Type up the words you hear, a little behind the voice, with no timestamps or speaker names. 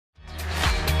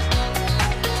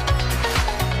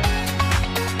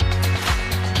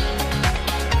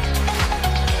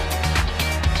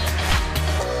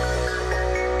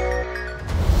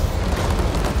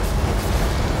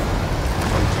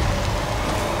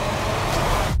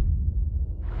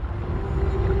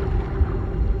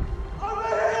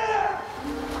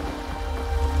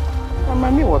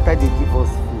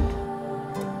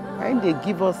they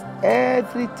give us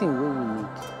everything we need.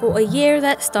 For a year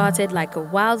that started like a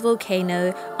wild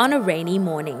volcano on a rainy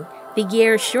morning, the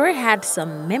year sure had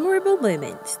some memorable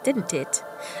moments, didn't it?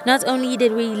 Not only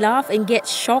did we laugh and get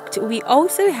shocked, we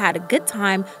also had a good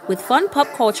time with fun pop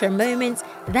culture moments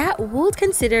that would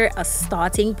consider a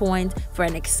starting point for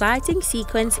an exciting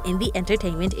sequence in the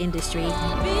entertainment industry.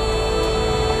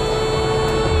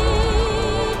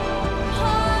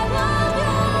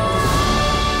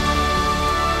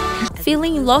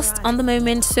 Feeling lost on the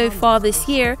moment so far this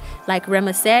year? Like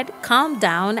Rema said, calm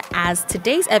down, as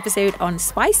today's episode on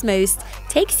Spice Most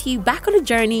takes you back on a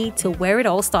journey to where it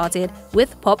all started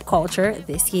with pop culture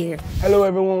this year. Hello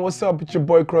everyone, what's up? It's your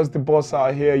boy Cross the Boss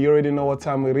out here. You already know what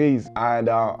time it is. And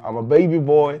I'm a baby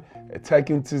boy, a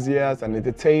tech enthusiast, an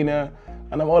entertainer,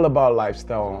 and I'm all about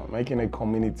lifestyle, making a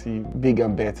community big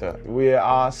and better. We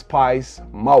are Spice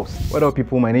Most. What up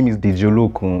people, my name is Deji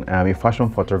Olokun. I'm a fashion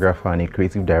photographer and a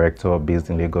creative director based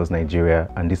in Lagos, Nigeria,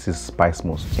 and this is Spice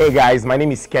Most. Hey guys, my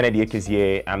name is Kennedy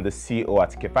Ekezie. I'm the CEO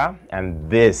at Kepa, and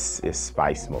this is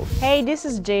Spice Most. Hey, this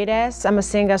is Jades. I'm a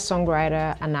singer,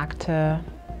 songwriter, and actor,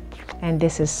 and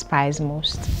this is Spice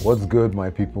Most. What's good, my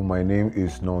people? My name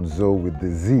is Nonzo with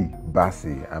the Z,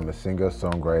 Bassi. I'm a singer,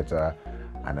 songwriter,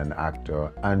 and an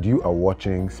actor, and you are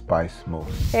watching Spice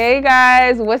Most. Hey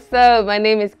guys, what's up? My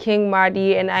name is King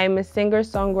Mardi, and I'm a singer,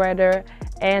 songwriter,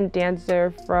 and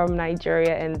dancer from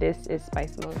Nigeria, and this is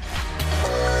Spice Most.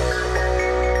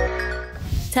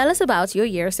 Tell us about your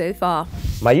year so far.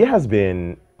 My year it's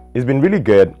been really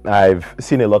good. I've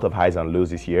seen a lot of highs and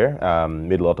lows this year,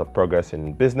 made a lot of progress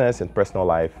in business and personal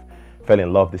life, fell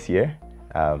in love this year.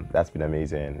 That's been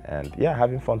amazing, and yeah,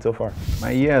 having fun so far.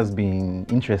 My year has been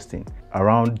interesting.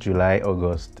 Around July,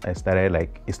 August, it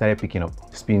started picking up.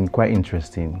 It's been quite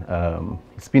interesting.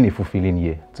 It's been a fulfilling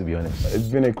year, to be honest. It's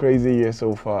been a crazy year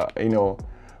so far,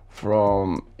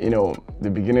 from, the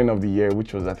beginning of the year,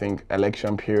 which was, I think,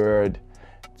 election period,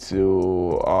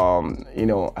 to,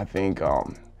 I think,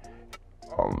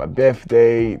 my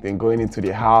birthday, then going into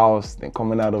the house, then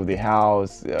coming out of the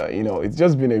house. It's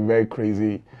just been a very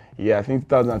crazy. Yeah, I think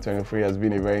 2023 has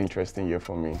been a very interesting year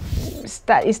for me. It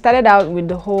started out with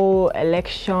the whole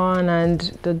election and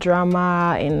the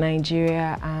drama in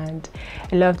Nigeria, and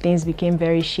a lot of things became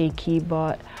very shaky,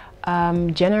 but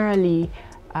generally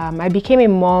I became a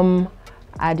mom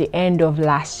at the end of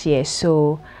last year,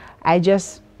 so I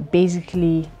just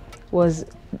basically was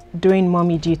doing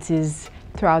mommy duties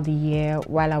throughout the year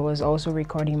while I was also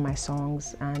recording my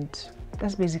songs, and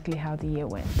that's basically how the year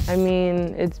went. I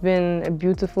mean, it's been a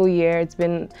beautiful year. It's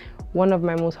been one of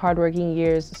my most hardworking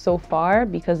years so far,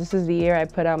 because this is the year I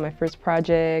put out my first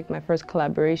project, my first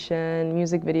collaboration,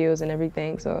 music videos and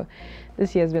everything. So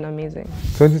this year has been amazing.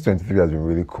 2023 has been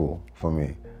really cool for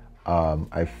me.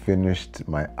 I finished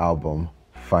my album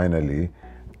finally,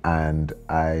 and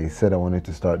I said I wanted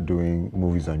to start doing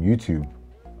movies on YouTube.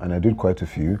 And I did quite a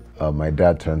few. My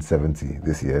dad turned 70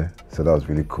 this year, so that was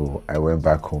really cool. I went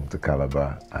back home to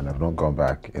Calabar, and I've not gone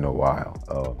back in a while,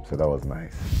 so that was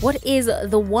nice. What is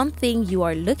the one thing you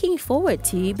are looking forward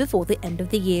to before the end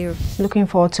of the year? Looking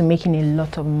forward to making a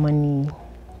lot of money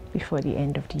before the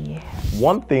end of the year.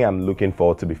 One thing I'm looking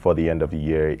forward to before the end of the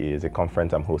year is a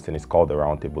conference I'm hosting. It's called The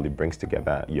Roundtable. It brings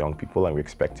together young people, and we're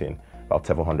expecting about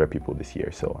 700 people this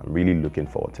year, so I'm really looking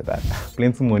forward to that.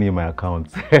 Plenty money in my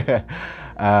account.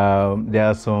 There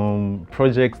are some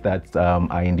projects that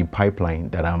are in the pipeline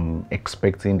that I'm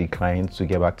expecting the clients to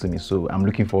get back to me, so I'm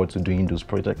looking forward to doing those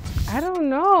projects. I don't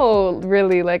know,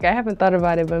 really. I haven't thought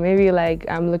about it, but maybe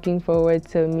I'm looking forward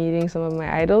to meeting some of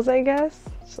my idols, I guess,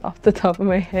 just off the top of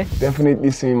my head.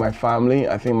 Definitely seeing my family.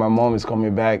 I think my mom is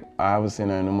coming back. I haven't seen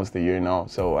her in almost a year now,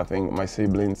 so I think my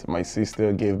siblings, my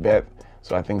sister gave birth,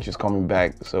 so I think she's coming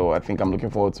back. So I think I'm looking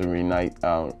forward to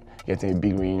getting a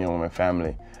big reunion with my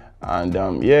family. And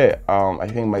I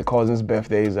think my cousin's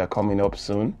birthdays are coming up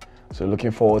soon, so looking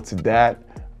forward to that.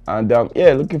 And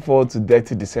looking forward to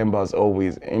Dirty December as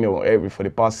always. For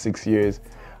the past 6 years,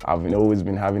 I've always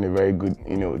been having a very good,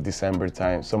 December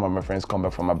time. Some of my friends come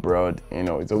back from abroad.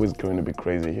 It's always going to be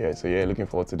crazy here. So yeah, looking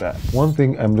forward to that. One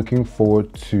thing I'm looking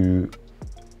forward to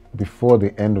before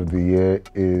the end of the year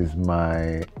is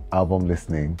my album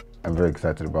listening. I'm very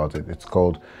excited about it. It's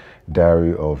called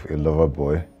Diary of a Lover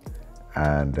Boy.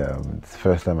 And it's the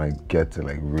first time I get to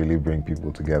really bring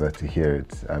people together to hear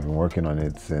it. I've been working on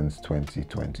it since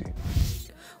 2020.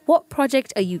 What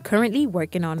project are you currently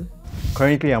working on?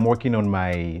 Currently, I'm working on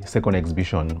my second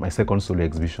exhibition, my second solo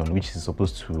exhibition, which is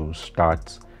supposed to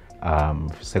start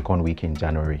second week in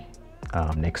January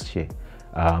next year.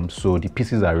 So the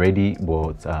pieces are ready,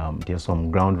 but there's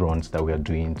some ground runs that we are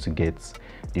doing to get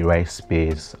the right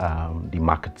space, the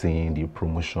marketing, the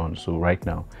promotion. So right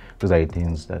now, those are the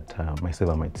things that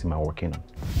myself and my team are working on.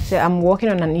 So I'm working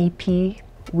on an EP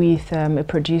with a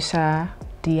producer,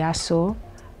 Diaso,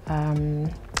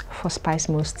 for Spice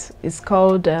Most. It's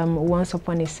called Once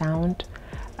Upon a Sound.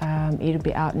 It'll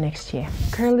be out next year.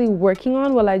 Currently working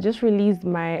on, well, I just released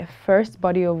my first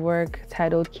body of work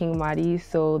titled King Madi,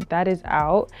 so that is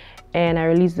out, and I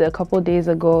released it a couple days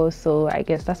ago, so I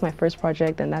guess that's my first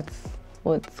project, and that's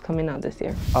what's coming out this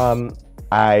year.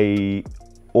 I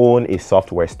own a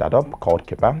software startup called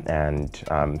Kippa, and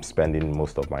I'm spending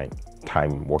most of my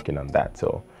time working on that,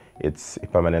 so it's a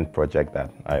permanent project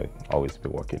that I always be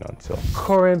working on. So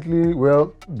currently,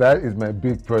 well, that is my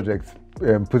big project,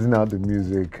 putting out the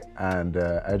music, and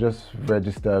I just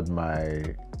registered my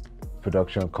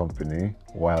production company,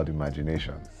 Wild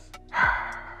Imaginations.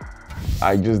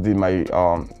 I just did my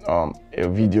a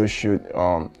video shoot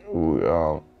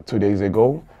 2 days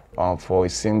ago for a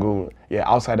single,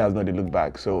 Outsiders Know They Look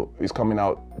Back. So it's coming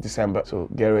out December, so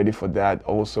get ready for that.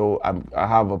 Also, I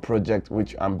have a project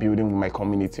which I'm building with my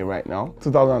community right now.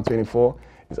 2024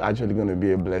 is actually going to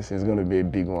be a blessing. It's going to be a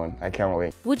big one. I can't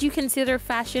wait. Would you consider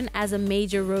fashion as a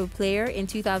major role player in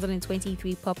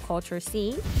 2023 pop culture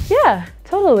scene? Yeah,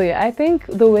 totally. I think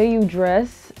the way you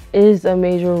dress is a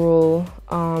major role.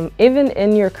 Even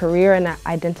in your career and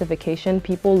identification,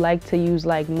 people like to use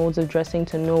like modes of dressing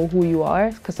to know who you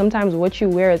are, because sometimes what you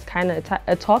wear is kind of,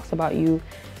 it talks about you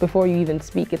before you even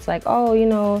speak. It's like, oh, you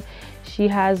know, she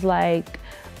has like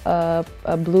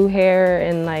a blue hair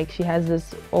and like she has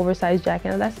this oversized jacket,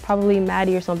 and that's probably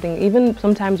Maddie or something, even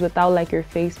sometimes without like your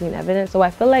face being evident. So I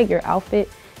feel like your outfit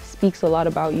speaks a lot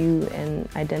about you and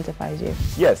identifies you.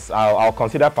 yes, I'll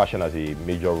consider fashion as a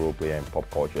major role player in pop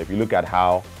culture. If you look at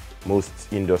how most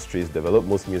industries develop,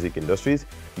 most music industries,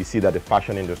 you see that the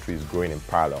fashion industry is growing in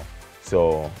parallel.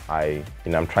 So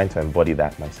I'm trying to embody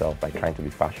that myself by trying to be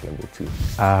fashionable too.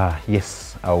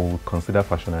 Yes, I would consider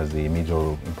fashion as a major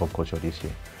role in pop culture this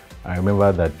year. I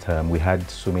remember that we had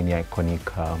so many iconic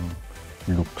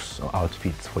looks or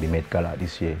outfits for the Met Gala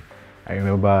this year. I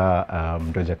remember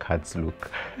Doja Cat's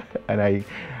look, and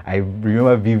I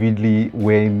remember vividly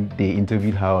when they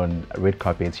interviewed her on red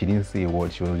carpet. She didn't say a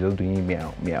word. She was just doing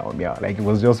meow, meow, meow. Like, it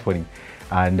was just funny.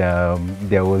 And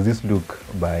there was this look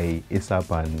by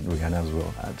A$AP and Rihanna as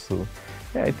well. And so,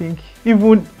 yeah, I think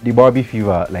even the Barbie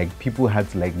fever, like, people had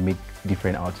to like make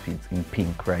different outfits in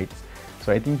pink, right?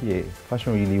 So I think, yeah,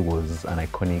 fashion really was an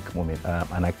iconic moment,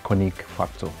 an iconic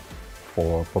factor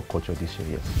for pop culture this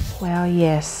year, yes. Well,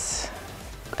 yes.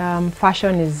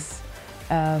 Fashion is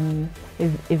a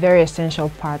very essential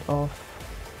part of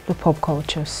the pop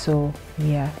culture, so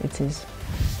yeah, it is.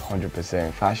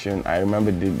 100% fashion. I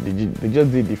remember they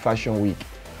just did the fashion week,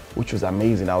 which was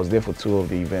amazing. I was there for 2 of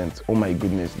the events. Oh my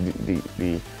goodness,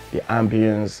 the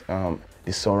ambience,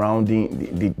 the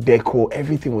surrounding, the decor,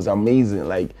 everything was amazing.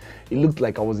 Like, it looked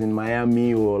like I was in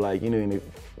Miami or like, in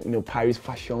a Paris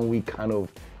Fashion Week kind of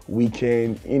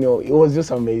weekend. It was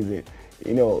just amazing.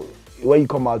 When you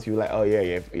come out, you're like, oh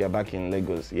yeah, you're back in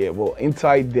Lagos. Yeah, well,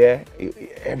 inside there,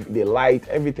 the light,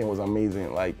 everything was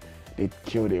amazing. Like, they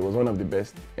killed it. It was one of the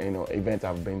best, events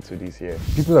I've been to this year.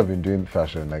 People have been doing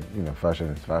fashion, like, fashion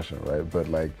is fashion, right? But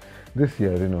like this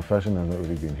year, fashion has not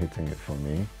really been hitting it for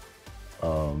me.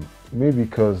 Maybe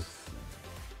because,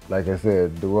 like I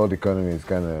said, the world economy is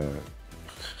kind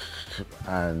of,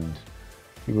 and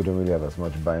people don't really have as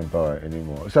much buying power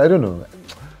anymore. So I don't know.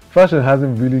 Fashion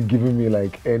hasn't really given me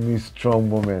like any strong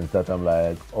moments that I'm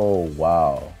like, oh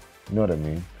wow, you know what I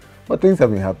mean? But things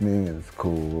have been happening and it's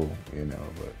cool,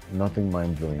 but nothing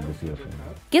mind-blowing this year for me.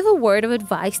 Give a word of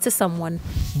advice to someone.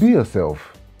 Be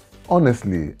yourself.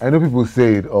 Honestly, I know people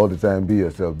say it all the time, be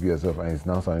yourself, and it's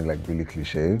now sounding like really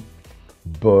cliche,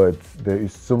 but there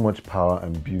is so much power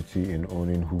and beauty in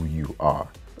owning who you are.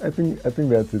 I think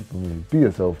that's it for me. Be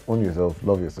yourself, own yourself,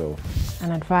 love yourself.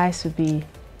 An advice would be,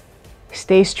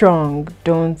 stay strong,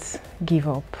 don't give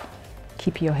up,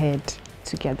 keep your head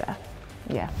together.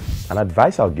 Yeah. An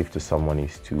advice I'll give to someone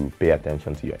is to pay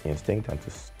attention to your instinct and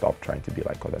to stop trying to be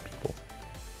like other people.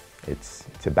 It's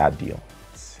a bad deal.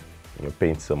 You're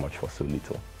paying so much for so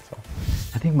little. So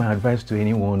I think my advice to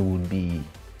anyone would be,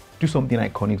 do something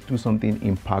iconic, do something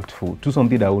impactful, do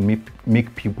something that will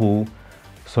make people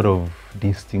sort of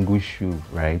distinguish you,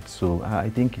 right? So I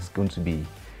think it's going to be,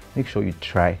 make sure you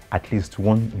try at least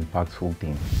one impactful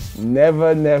thing.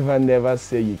 Never, never, never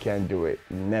say you can't do it.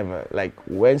 Never. Like,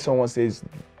 when someone says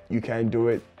you can't do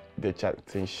it, they're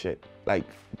chatting shit. Like,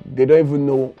 they don't even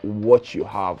know what you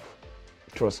have.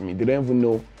 Trust me, they don't even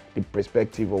know the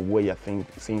perspective of where you're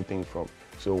seeing things from.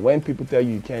 So when people tell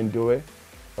you can't do it,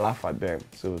 laugh at them.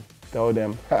 So tell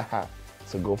them, haha,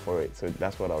 so go for it. So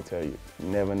that's what I'll tell you.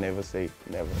 Never say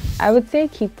never. I would say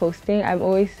keep posting. I'm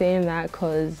always saying that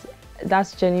because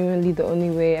that's genuinely the only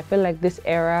way. I feel like this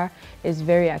era is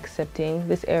very accepting.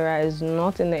 This era is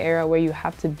not in the era where you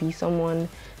have to be someone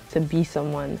to be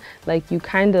someone. Like, you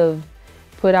kind of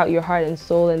put out your heart and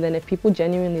soul, and then if people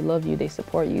genuinely love you, they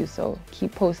support you. So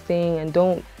keep posting and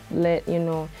don't let, you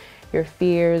know, your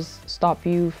fears stop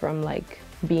you from like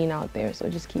being out there. So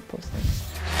just keep posting.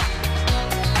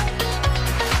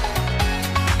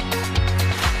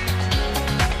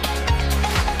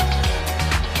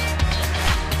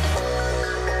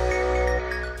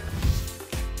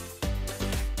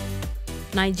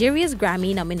 Nigeria's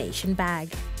Grammy nomination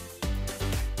bag.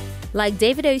 Like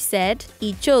Davido said,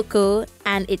 Ichoko,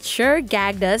 and it sure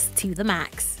gagged us to the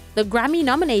max. The Grammy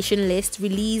nomination list,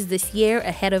 released this year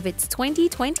ahead of its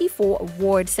 2024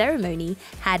 award ceremony,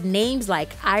 had names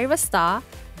like Ira Star,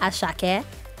 Asake,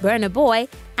 Burna Boy,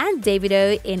 and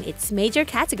Davido in its major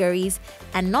categories.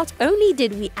 And not only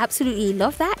did we absolutely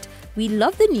love that, we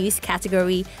love the news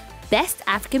category, Best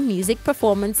African Music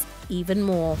Performance, even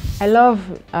more. I love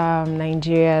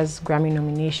Nigeria's Grammy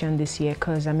nomination this year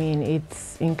because, I mean,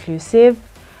 it's inclusive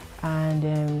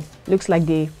and looks like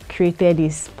they created a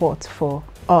spot for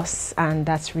us, and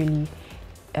that's really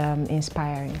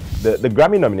inspiring. The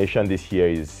Grammy nomination this year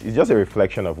is just a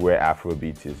reflection of where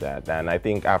Afrobeat is at, and I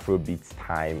think Afrobeat's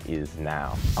time is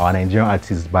now. Our Nigerian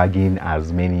artists bagging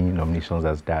as many nominations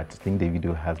as that. I think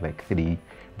Davido has like 3,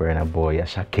 Burna Boy,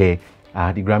 Asake.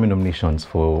 The Grammy nominations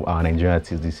for our Nigerian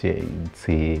artists this year, it's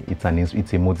a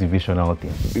motivational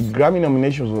thing. The Grammy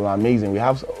nominations were amazing. We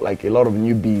have like a lot of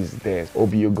newbies there.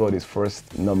 Obio got his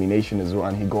first nomination as well,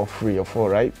 and he got 3 or 4,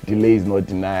 right? Delay is not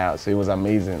denial, so it was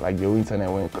amazing. Like, the whole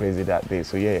internet went crazy that day,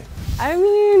 so yeah. I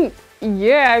mean,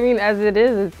 yeah, as it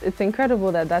is, it's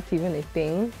incredible that that's even a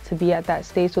thing, to be at that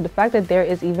stage. So the fact that there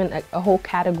is even a whole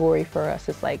category for us,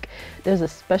 it's like there's a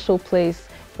special place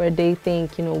where they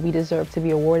think, you know, we deserve to be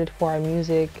awarded for our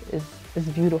music is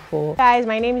beautiful. Guys,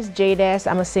 my name is Jades.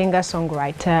 I'm a singer,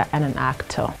 songwriter, and an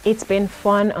actor. It's been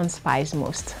fun on Spice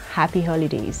Most. Happy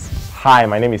holidays. Hi,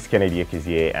 my name is Kennedy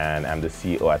Ekezie, and I'm the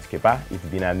CEO at Kepa. It's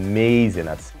been amazing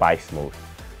at Spice Most.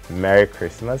 Merry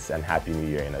Christmas and Happy New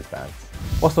Year in advance.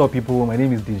 What's up, people? My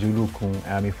name is Dijulu Kun.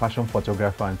 I'm a fashion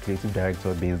photographer and creative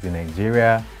director based in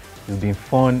Nigeria. It's been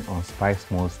fun on Spice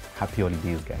Most. Happy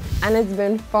holidays, guys. And it's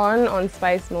been fun on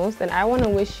Spice Most, and I want to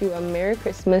wish you a Merry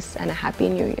Christmas and a Happy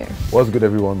New Year. What's good,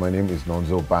 everyone? My name is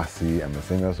Nonzo Bassi. I'm a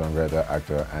singer, songwriter,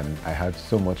 actor, and I had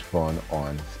so much fun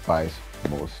on Spice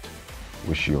Most.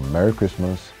 Wish you a Merry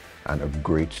Christmas and a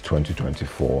great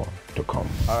 2024 to come.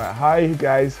 Alright, hi you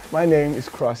guys. My name is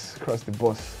Cross the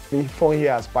Boss. Be fun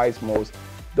here at Spice Most.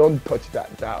 Don't touch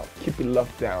that down. Keep it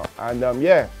locked down. And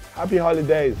yeah, happy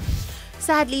holidays.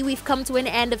 Sadly, we've come to an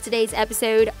end of today's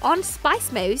episode on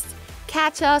Spice Most.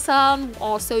 Catch us on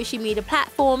our social media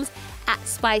platforms at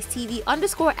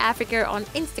SpiceTV_Africa on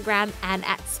Instagram and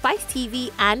at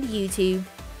SpiceTV and YouTube.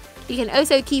 You can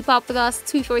also keep up with us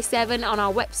 247 on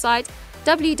our website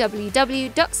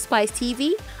www.spicetv.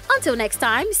 Until next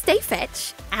time, stay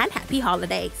fetch and happy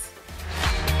holidays.